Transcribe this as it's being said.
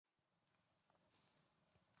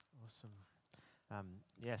Awesome.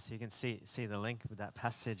 So you can see the link with that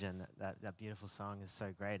passage, and that beautiful song is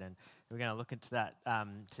so great. And we're going to look into that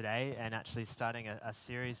today, and actually starting a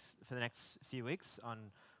series for the next few weeks on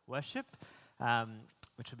worship,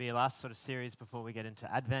 which will be the last sort of series before we get into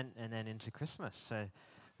Advent and then into Christmas. So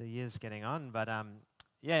the year's getting on, but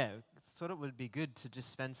thought it would be good to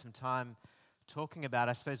just spend some time talking about,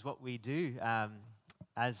 I suppose, what we do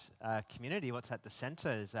as a community. What's at the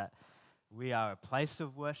center is that we are a place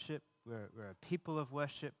of worship. We're a people of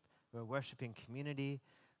worship. We're a worshiping community.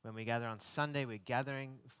 When we gather on Sunday, we're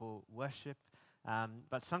gathering for worship.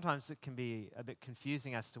 But sometimes it can be a bit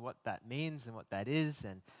confusing as to what that means and what that is,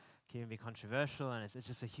 and can even be controversial, and it's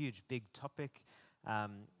just a huge, big topic.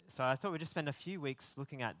 So I thought we'd just spend a few weeks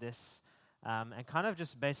looking at this and kind of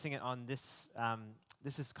just basing it on this.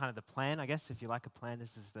 This is kind of the plan, I guess. If you like a plan,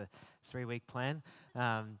 this is the 3-week plan.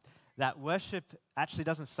 That worship actually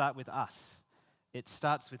doesn't start with us. It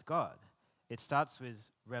starts with God. It starts with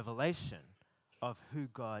revelation of who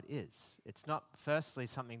God is. It's not firstly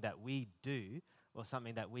something that we do or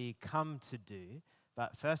something that we come to do,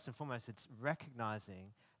 but first and foremost, it's recognizing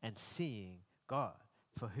and seeing God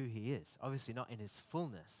for who he is. Obviously not in his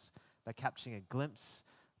fullness, but capturing a glimpse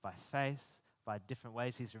by faith, by different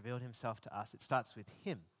ways he's revealed himself to us. It starts with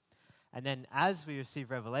him. And then as we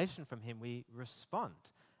receive revelation from him, we respond.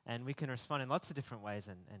 And we can respond in lots of different ways.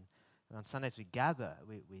 And on Sundays we gather,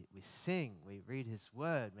 we sing, we read his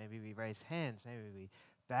word, maybe we raise hands, maybe we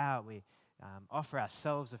bow, we offer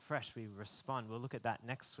ourselves afresh, we respond. We'll look at that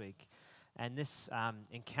next week. And this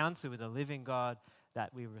encounter with a living God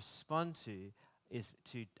that we respond to is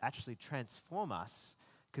to actually transform us,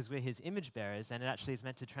 because we're his image bearers, and it actually is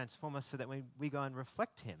meant to transform us so that we go and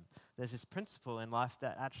reflect him. There's this principle in life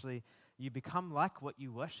that actually you become like what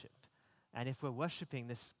you worship. And if we're worshiping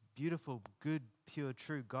this beautiful, good, pure,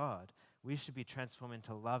 true God, we should be transformed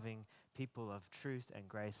into loving people of truth and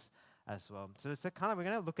grace as well. So it's we're going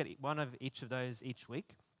to look at one of each of those each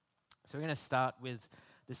week. So we're going to start with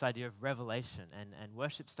this idea of revelation, and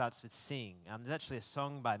worship starts with seeing. There's actually a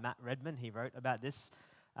song by Matt Redman, he wrote about this,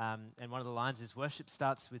 and one of the lines is, "Worship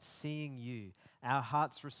starts with seeing you. Our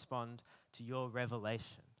hearts respond to your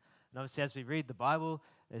revelation." And obviously, as we read the Bible,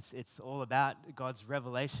 it's all about God's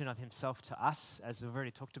revelation of himself to us. As we've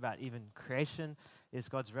already talked about, even creation is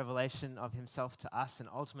God's revelation of himself to us, and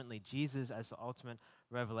ultimately Jesus as the ultimate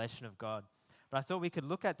revelation of God. But I thought we could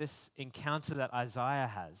look at this encounter that Isaiah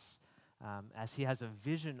has, as he has a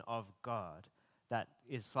vision of God that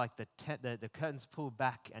is like the curtains pull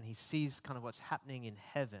back, and he sees kind of what's happening in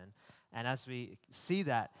heaven. And as we see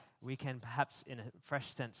that, we can perhaps in a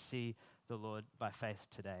fresh sense see the Lord by faith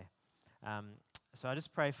today. So I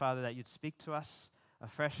just pray, Father, that you'd speak to us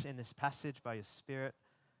afresh in this passage by your Spirit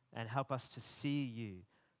and help us to see you.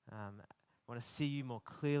 Want to see you more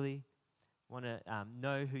clearly, want to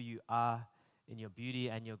know who you are in your beauty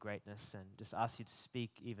and your greatness, and just ask you to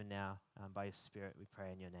speak even now by your Spirit, we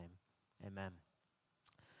pray in your name. Amen.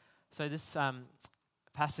 So this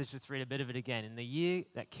passage, let's read a bit of it again. In the year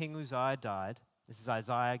that King Uzziah died, this is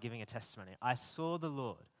Isaiah giving a testimony, "I saw the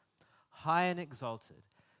Lord, high and exalted,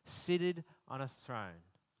 seated on a throne.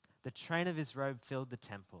 The train of his robe filled the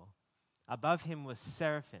temple. Above him was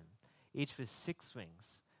seraphim, each with 6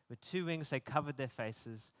 wings. With 2 wings they covered their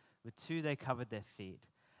faces, with 2 they covered their feet,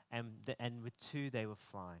 and with 2 they were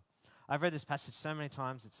flying." I've read this passage so many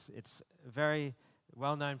times. It's a very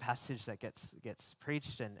well-known passage that gets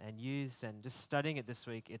preached and used, and just studying it this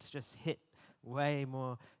week, it's just hit way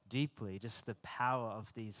more deeply, just the power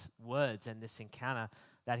of these words and this encounter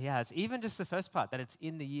that he has. Even just the first part, that it's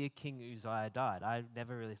in the year King Uzziah died. I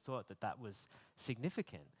never really thought that was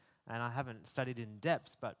significant, and I haven't studied in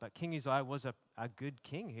depth, but King Uzziah was a good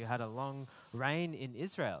king who had a long reign in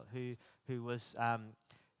Israel, who was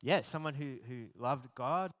someone who loved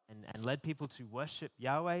God and led people to worship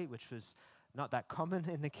Yahweh, which was not that common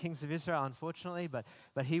in the kings of Israel, unfortunately, but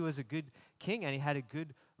he was a good king and he had a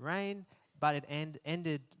good reign, but it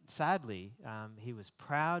ended sadly. He was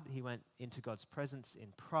proud. He went into God's presence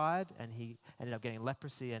in pride, and he ended up getting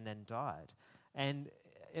leprosy and then died. And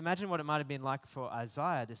imagine what it might have been like for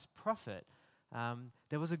Isaiah, this prophet.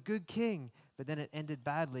 There was a good king, but then it ended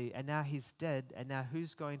badly, and now he's dead, and now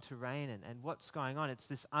who's going to reign, and what's going on? It's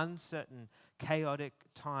this uncertain, chaotic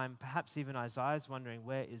time. Perhaps even Isaiah's wondering,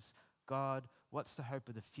 where is God? What's the hope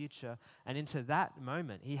of the future? And into that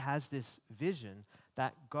moment, he has this vision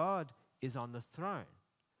that God is on the throne.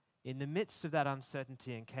 In the midst of that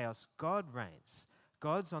uncertainty and chaos, God reigns.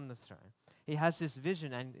 God's on the throne. He has this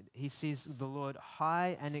vision, and he sees the Lord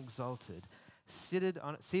high and exalted, seated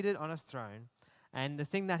on a throne. And the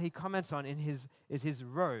thing that he comments on is his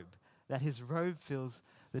robe. that his robe fills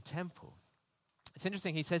the temple. It's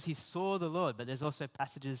interesting, he says he saw the Lord, but there's also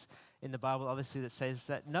passages in the Bible, obviously, that says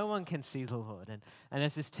that no one can see the Lord. And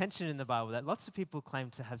there's this tension in the Bible that lots of people claim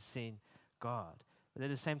to have seen God, but at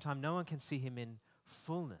the same time, no one can see him in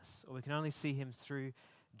fullness, or we can only see him through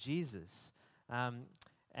Jesus.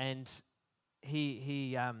 And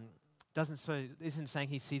he isn't saying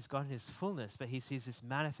he sees God in his fullness, but he sees this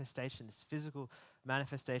manifestation, this physical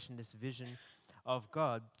manifestation, this vision of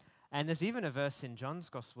God. And there's even a verse in John's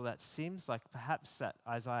Gospel that seems like perhaps that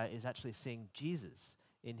Isaiah is actually seeing Jesus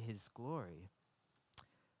in his glory.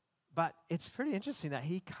 But it's pretty interesting that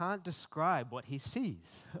he can't describe what he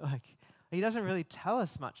sees. He doesn't really tell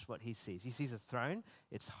us much what he sees. He sees a throne,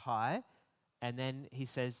 it's high, and then he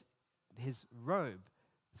says his robe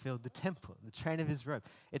filled the temple, the train of his robe.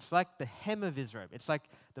 It's like the hem of his robe. It's like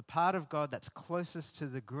the part of God that's closest to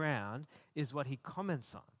the ground is what he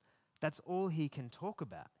comments on. That's all he can talk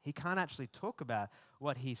about. He can't actually talk about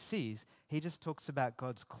what he sees. He just talks about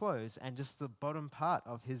God's clothes and just the bottom part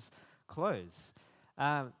of his clothes.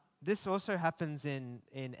 This also happens in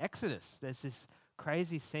Exodus. There's this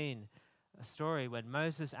crazy scene, a story when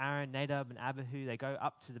Moses, Aaron, Nadab, and Abihu, they go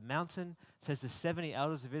up to the mountain. It says the 70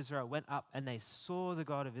 elders of Israel went up and they saw the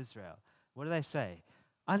God of Israel. What do they say?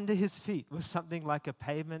 Under his feet was something like a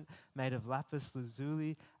pavement made of lapis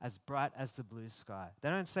lazuli, as bright as the blue sky. They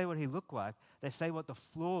don't say what he looked like. They say what the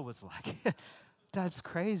floor was like. That's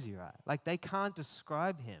crazy, right? Like, they can't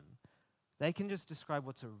describe him. They can just describe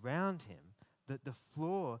what's around him. The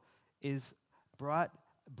floor is bright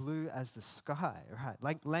blue as the sky, right?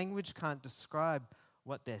 Like, language can't describe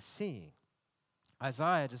what they're seeing.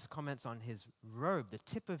 Isaiah just comments on his robe, the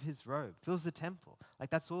tip of his robe fills the temple.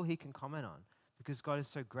 Like, that's all he can comment on. Because God is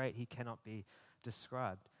so great, he cannot be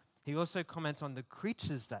described. He also comments on the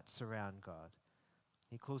creatures that surround God.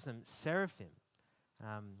 He calls them seraphim,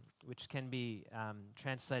 which can be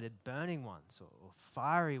translated burning ones or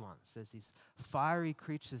fiery ones. There's these fiery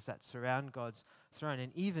creatures that surround God's throne.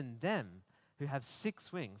 And even them, who have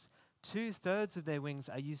 6 wings, 2/3 of their wings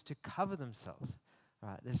are used to cover themselves.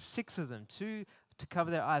 Right? There's 6 of them, 2 to cover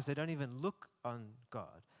their eyes. They don't even look on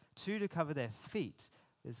God. 2 to cover their feet.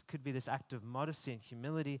 There could be this act of modesty and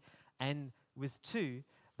humility, and with 2,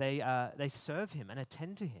 they serve him and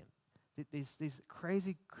attend to him. These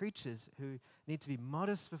crazy creatures who need to be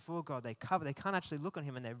modest before God, they can't actually look on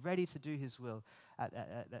him, and they're ready to do his will.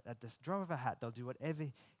 At the drop of a hat, they'll do whatever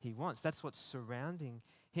he wants. That's what's surrounding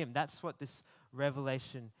him. That's what this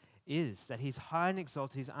revelation is, that he's high and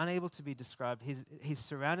exalted, he's unable to be described, he's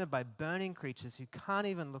surrounded by burning creatures who can't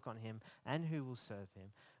even look on him and who will serve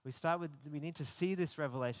him. We need to see this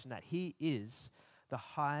revelation that he is the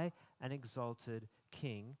high and exalted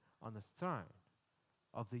king on the throne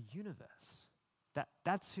of the universe.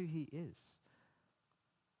 That's who he is.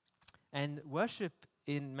 And worship,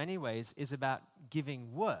 in many ways, is about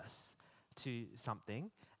giving worth to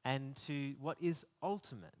something and to what is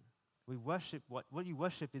ultimate. We worship, what you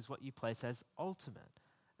worship is what you place as ultimate.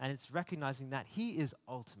 And it's recognizing that he is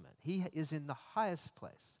ultimate. He is in the highest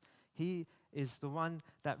place. He is the one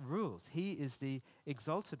that rules. He is the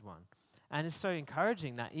exalted one. And it's so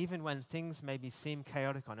encouraging that even when things maybe seem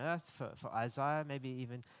chaotic on earth for Isaiah, maybe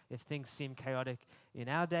even if things seem chaotic in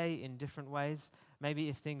our day in different ways, maybe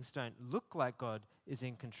if things don't look like God is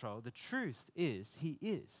in control, the truth is he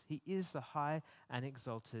is. He is the high and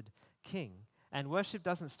exalted king. And worship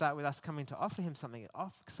doesn't start with us coming to offer him something. It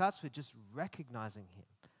starts with just recognizing him,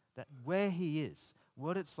 that where he is,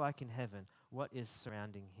 what it's like in heaven, what is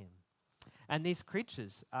surrounding him. And these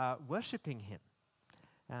creatures are worshiping him.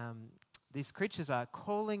 These creatures are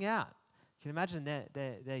calling out. You can imagine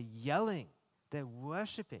they're yelling, they're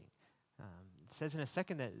worshiping. It says in a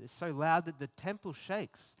second that it's so loud that the temple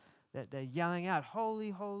shakes, that they're yelling out,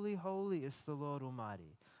 "Holy, holy, holy is the Lord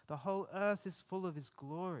Almighty. The whole earth is full of his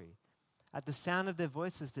glory." At the sound of their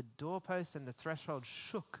voices, the doorposts and the threshold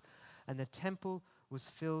shook, and the temple was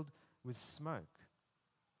filled with smoke.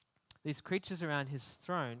 These creatures around his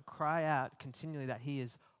throne cry out continually that he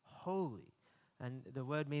is holy. And the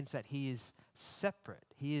word means that he is separate.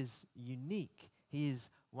 He is unique. He is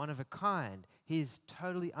one of a kind. He is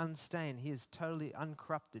totally unstained. He is totally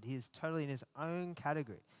uncorrupted. He is totally in his own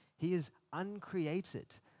category. He is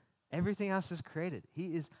uncreated. Everything else is created.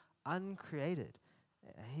 He is uncreated.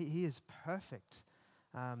 He is perfect.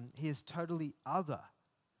 He is totally other.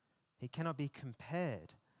 He cannot be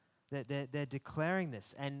compared. They're declaring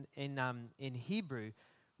this. And in Hebrew,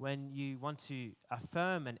 when you want to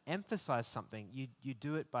affirm and emphasize something, you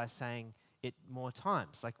do it by saying it more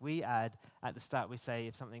times. Like we add at the start, we say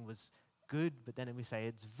if something was good, but then we say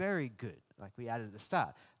it's very good. Like we added at the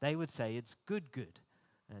start. They would say it's good, good.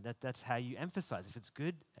 That's how you emphasize. If it's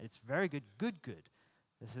good, it's very good, good, good.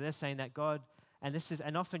 So they're saying that God, and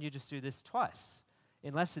often you just do this twice.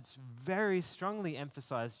 Unless it's very strongly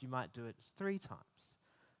emphasized, you might do it 3 times.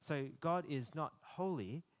 So God is not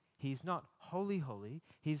holy. He's not holy, holy.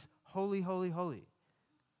 He's holy, holy, holy.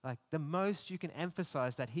 Like the most you can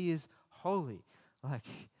emphasize that he is holy. Like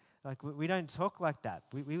we don't talk like that.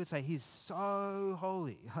 We would say he's so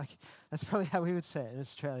holy. Like that's probably how we would say it in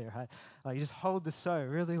Australia, right? Like you just hold the so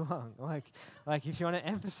really long. Like if you want to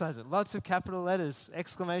emphasize it, lots of capital letters,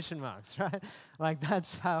 exclamation marks, right? Like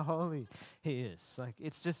that's how holy he is. Like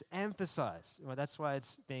it's just emphasized. Well, that's why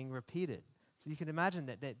it's being repeated. So you can imagine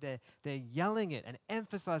that they're yelling it and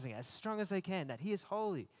emphasizing it as strong as they can, that he is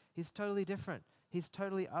holy. He's totally different. He's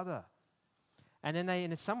totally other. And then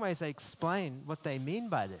in some ways, they explain what they mean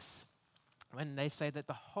by this when they say that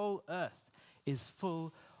the whole earth is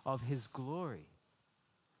full of his glory.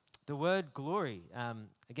 The word glory,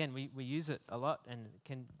 again, we use it a lot and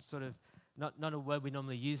can sort of, not a word we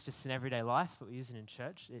normally use just in everyday life, but we use it in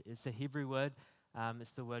church. It's a Hebrew word.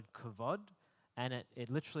 It's the word kavod, and it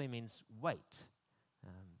literally means weight.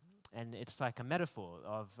 And it's like a metaphor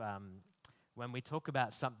of when we talk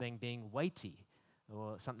about something being weighty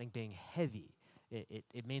or something being heavy.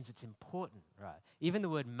 It means it's important, right? Even the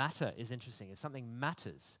word matter is interesting. If something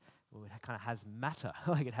matters, well, it kind of has matter.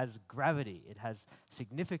 Like it has gravity, it has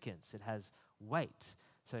significance, it has weight.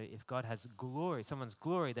 So if God has glory, someone's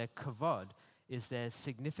glory, their kavod is their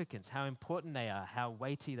significance, how important they are, how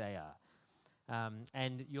weighty they are.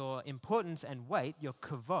 And your importance and weight, your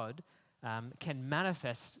kavod, can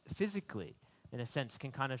manifest physically, in a sense,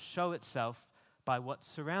 can kind of show itself by what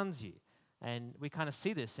surrounds you. And we kind of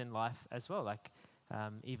see this in life as well, like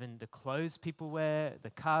even the clothes people wear, the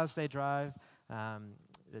cars they drive,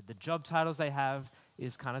 the job titles they have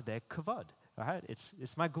is kind of their kavod, right?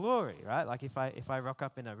 It's my glory, right? Like if I rock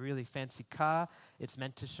up in a really fancy car, it's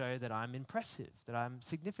meant to show that I'm impressive, that I'm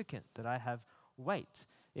significant, that I have weight.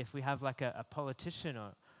 If we have like a politician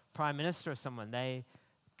or prime minister or someone, they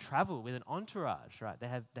travel with an entourage, right? They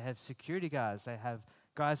have security guards, they have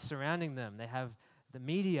guys surrounding them, they have the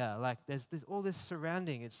media, like there's all this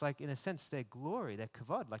surrounding. It's like in a sense their glory, their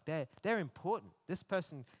kavod, like they're important. This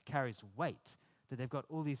person carries weight, that they've got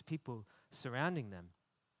all these people surrounding them.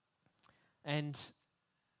 And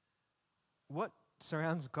what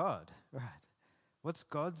surrounds God, right? What's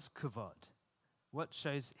God's kavod? What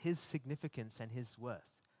shows his significance and his worth?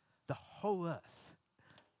 The whole earth.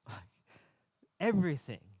 Like,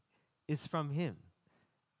 everything is from him.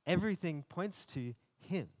 Everything points to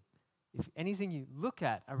him. If anything you look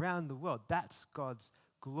at around the world, that's God's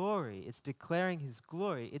glory. It's declaring his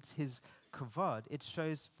glory. It's his kavod. It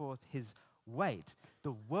shows forth his weight.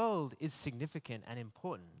 The world is significant and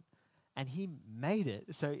important, and he made it,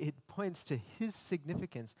 so it points to his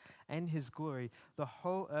significance and his glory. The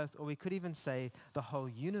whole earth, or we could even say the whole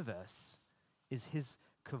universe, is his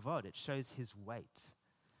kavod. It shows his weight.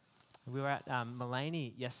 We were at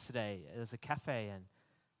Mullaney yesterday. There was a cafe, and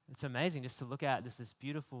it's amazing just to look out. There's this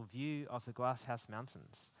beautiful view of the Glasshouse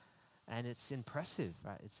Mountains, and it's impressive,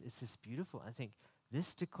 right? It's this beautiful. I think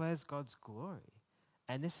this declares God's glory,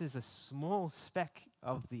 and this is a small speck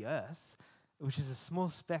of the earth, which is a small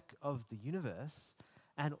speck of the universe,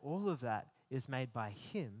 and all of that is made by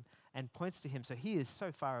him and points to him. So he is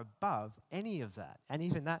so far above any of that, and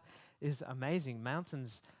even that is amazing.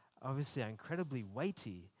 Mountains obviously are incredibly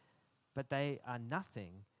weighty, but they are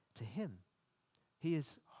nothing to him. He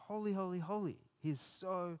is holy, holy, holy. He is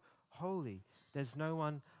so holy. There's no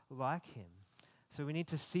one like him. So we need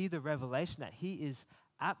to see the revelation that he is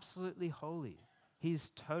absolutely holy.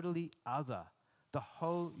 He's totally other. The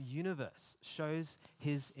whole universe shows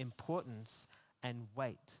his importance and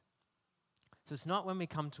weight. So it's not when we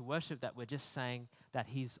come to worship that we're just saying that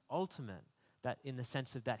he's ultimate, that in the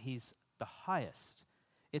sense of that he's the highest.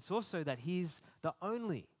 It's also that he's the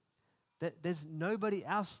only, that there's nobody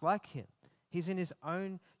else like him. He's in his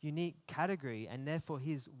own unique category, and therefore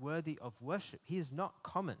he's worthy of worship. He is not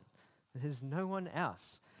common. There's no one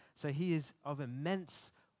else. So he is of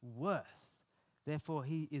immense worth. Therefore,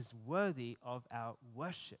 he is worthy of our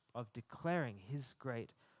worship, of declaring his great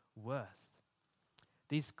worth.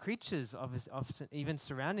 These creatures even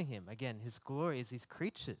surrounding him, again, his glory is these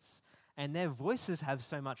creatures, and their voices have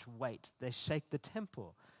so much weight. They shake the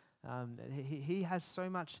temple. He has so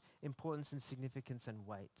much importance and significance and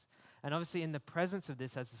weight. And obviously in the presence of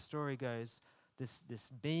this, as the story goes, this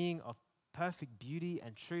being of perfect beauty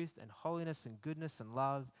and truth and holiness and goodness and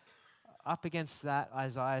love, up against that,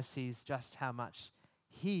 Isaiah sees just how much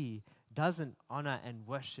he doesn't honor and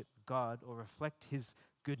worship God or reflect his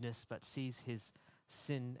goodness, but sees his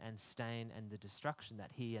sin and stain and the destruction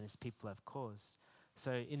that he and his people have caused.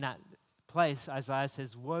 So in that place, Isaiah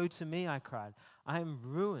says, "Woe to me," I cried. "I am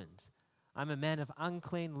ruined. I'm a man of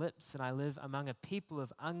unclean lips, and I live among a people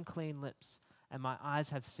of unclean lips, and my eyes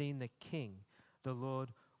have seen the King, the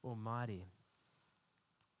Lord Almighty."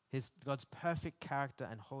 God's perfect character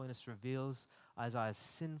and holiness reveals Isaiah's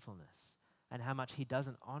sinfulness and how much he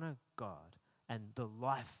doesn't honor God and the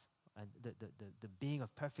life and the being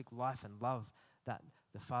of perfect life and love that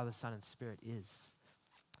the Father, Son, and Spirit is.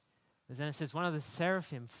 And then it says, "One of the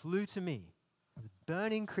seraphim flew to me, a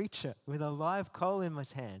burning creature with a live coal in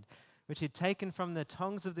his hand, which he had taken from the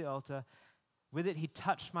tongs of the altar. With it he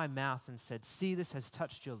touched my mouth and said, 'See, this has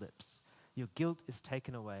touched your lips. Your guilt is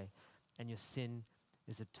taken away, and your sin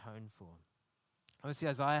is atoned for.'" Obviously,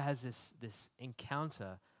 Isaiah has this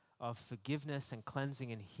encounter of forgiveness and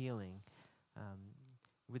cleansing and healing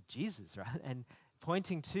with Jesus, right? And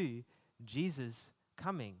pointing to Jesus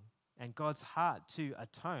coming and God's heart to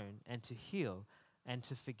atone and to heal and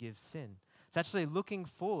to forgive sin. It's actually looking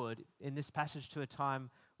forward in this passage to a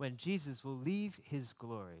time when Jesus will leave his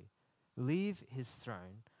glory, leave his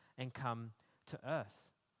throne, and come to earth.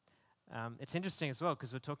 It's interesting as well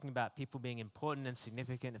because we're talking about people being important and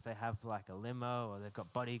significant if they have like a limo or they've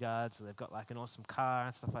got bodyguards or they've got like an awesome car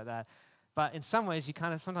and stuff like that. But in some ways,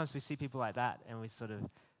 sometimes we see people like that and we sort of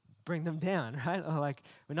bring them down, right? Or like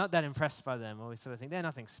we're not that impressed by them, or we sort of think they're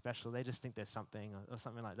nothing special. They just think they're something, or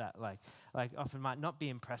something like that. Like often might not be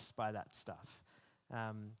impressed by that stuff.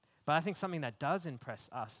 But I think something that does impress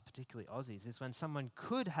us, particularly Aussies, is when someone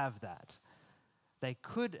could have that. They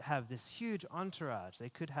could have this huge entourage. They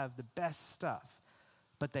could have the best stuff,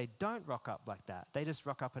 but they don't rock up like that. They just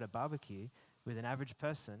rock up at a barbecue with an average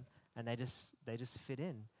person, and they just fit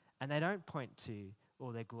in, and they don't point to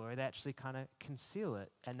all their glory. They actually kind of conceal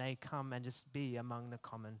it, and they come and just be among the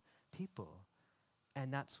common people.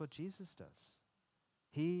 And that's what Jesus does.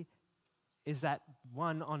 He is that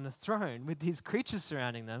one on the throne with these creatures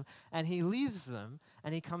surrounding them, and he leaves them,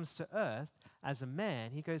 and he comes to earth as a man.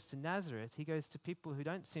 He goes to Nazareth. He goes to people who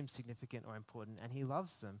don't seem significant or important, and he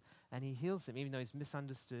loves them, and he heals them, even though he's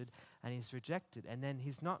misunderstood and he's rejected. And then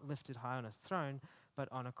he's not lifted high on a throne,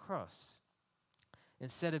 but on a cross.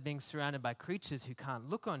 Instead of being surrounded by creatures who can't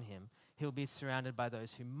look on him, he'll be surrounded by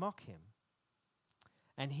those who mock him.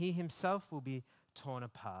 And he himself will be torn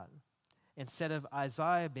apart. Instead of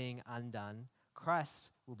Isaiah being undone, Christ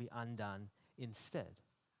will be undone instead.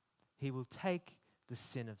 He will take the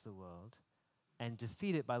sin of the world and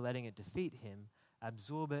defeat it by letting it defeat him,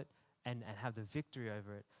 absorb it, and have the victory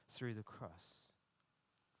over it through the cross.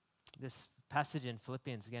 This passage in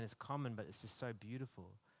Philippians, again, is common, but it's just so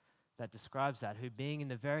beautiful. That describes that, who being in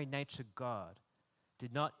the very nature God,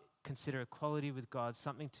 did not consider equality with God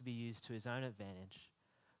something to be used to his own advantage.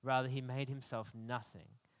 Rather, he made himself nothing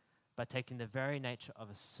by taking the very nature of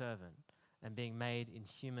a servant and being made in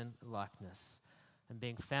human likeness. And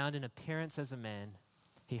being found in appearance as a man,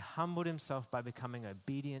 he humbled himself by becoming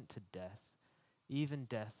obedient to death, even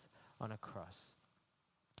death on a cross.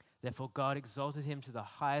 Therefore, God exalted him to the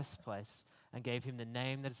highest place and gave him the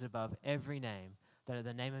name that is above every name, that at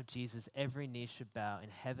the name of Jesus every knee should bow in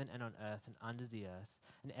heaven and on earth and under the earth,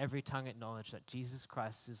 and every tongue acknowledge that Jesus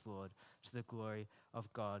Christ is Lord, to the glory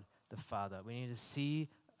of God the Father. We need to see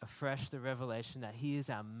afresh the revelation that he is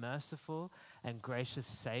our merciful and gracious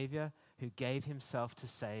Savior who gave himself to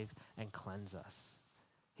save and cleanse us.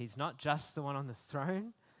 He's not just the one on the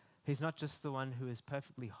throne. He's not just the one who is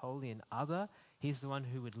perfectly holy and other. He's the one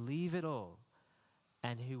who would leave it all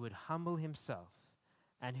and who would humble himself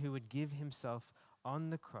and who would give himself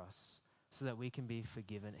on the cross so that we can be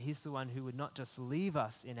forgiven. He's the one who would not just leave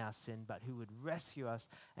us in our sin, but who would rescue us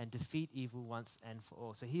and defeat evil once and for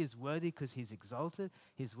all. So he is worthy because he's exalted,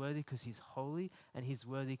 he's worthy because he's holy, and he's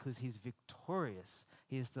worthy because he's victorious.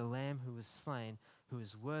 He is the Lamb who was slain, who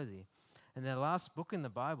is worthy. And the last book in the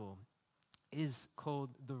Bible is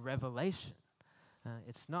called the Revelation.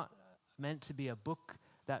 It's not meant to be a book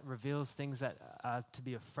that reveals things that are to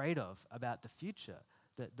be afraid of about the future.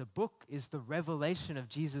 The book is the revelation of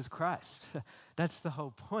Jesus Christ. That's the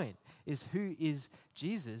whole point, is who is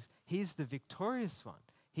Jesus? He's the victorious one.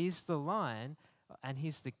 He's the Lion, and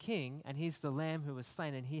he's the King, and he's the Lamb who was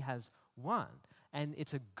slain, and he has won. And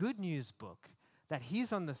it's a good news book that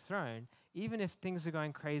he's on the throne, even if things are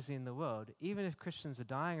going crazy in the world, even if Christians are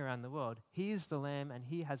dying around the world, he is the Lamb, and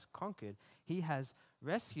he has conquered. He has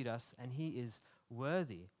rescued us, and he is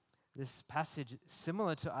worthy. This passage,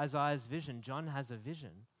 similar to Isaiah's vision, John has a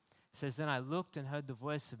vision. It says, "Then I looked and heard the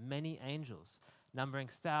voice of many angels, numbering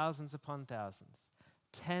thousands upon thousands,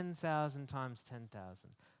 10,000 times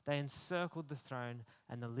 10,000, They encircled the throne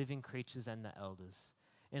and the living creatures and the elders.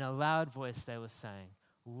 In a loud voice they were saying,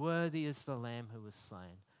 "Worthy is the Lamb who was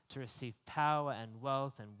slain, to receive power and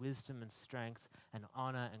wealth and wisdom and strength and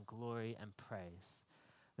honor and glory and praise."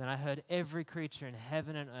 Then I heard every creature in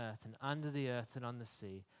heaven and earth and under the earth and on the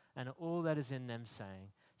sea, and all that is in them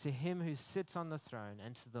saying, "To him who sits on the throne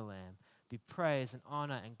and to the Lamb be praise and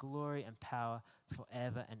honor and glory and power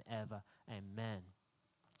forever and ever. Amen."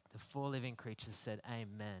 The four living creatures said,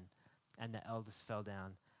 "Amen," and the elders fell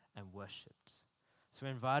down and worshipped. So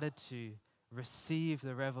we're invited to receive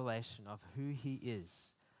the revelation of who he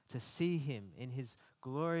is, to see him in his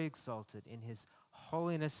glory exalted, in his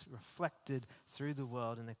holiness reflected through the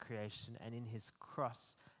world and the creation, and in his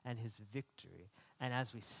cross and his victory. And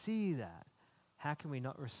as we see that, how can we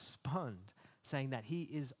not respond saying that he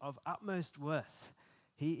is of utmost worth?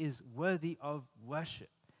 He is worthy of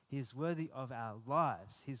worship. He is worthy of our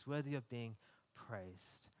lives. He's worthy of being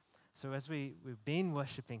praised. So as we've been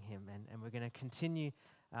worshiping him, and we're going to continue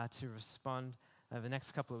to respond over the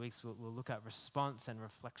next couple of weeks, we'll look at response and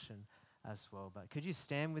reflection as well. But could you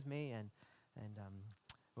stand with me, and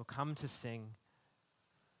we'll come to sing.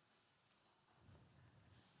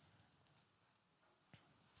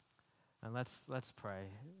 And let's pray.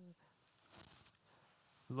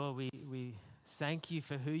 Lord, we thank you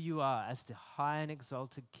for who you are as the high and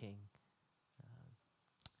exalted King.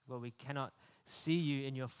 Lord, we cannot see you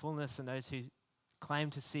in your fullness, and those who claim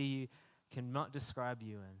to see you cannot describe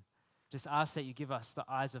you. And just ask that you give us the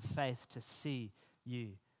eyes of faith to see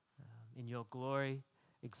you in your glory,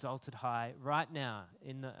 exalted high, right now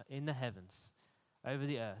in the heavens, over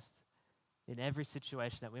the earth, in every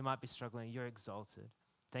situation that we might be struggling. You're exalted.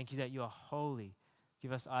 Thank you that you are holy.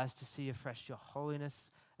 Give us eyes to see afresh your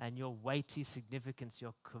holiness and your weighty significance,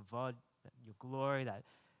 your kavod, your glory that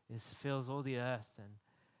fills all the earth.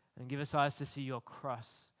 And give us eyes to see your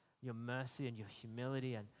cross, your mercy and your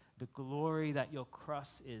humility, and the glory that your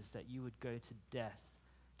cross is, that you would go to death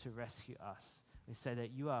to rescue us. We say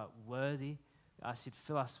that you are worthy. We ask you to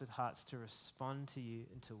fill us with hearts to respond to you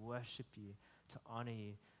and to worship you, to honor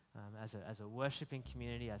you as a worshiping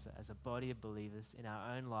community, as a body of believers in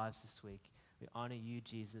our own lives this week. We honor you,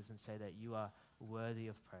 Jesus, and say that you are worthy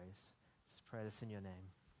of praise. Just pray this in your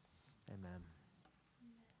name. Amen.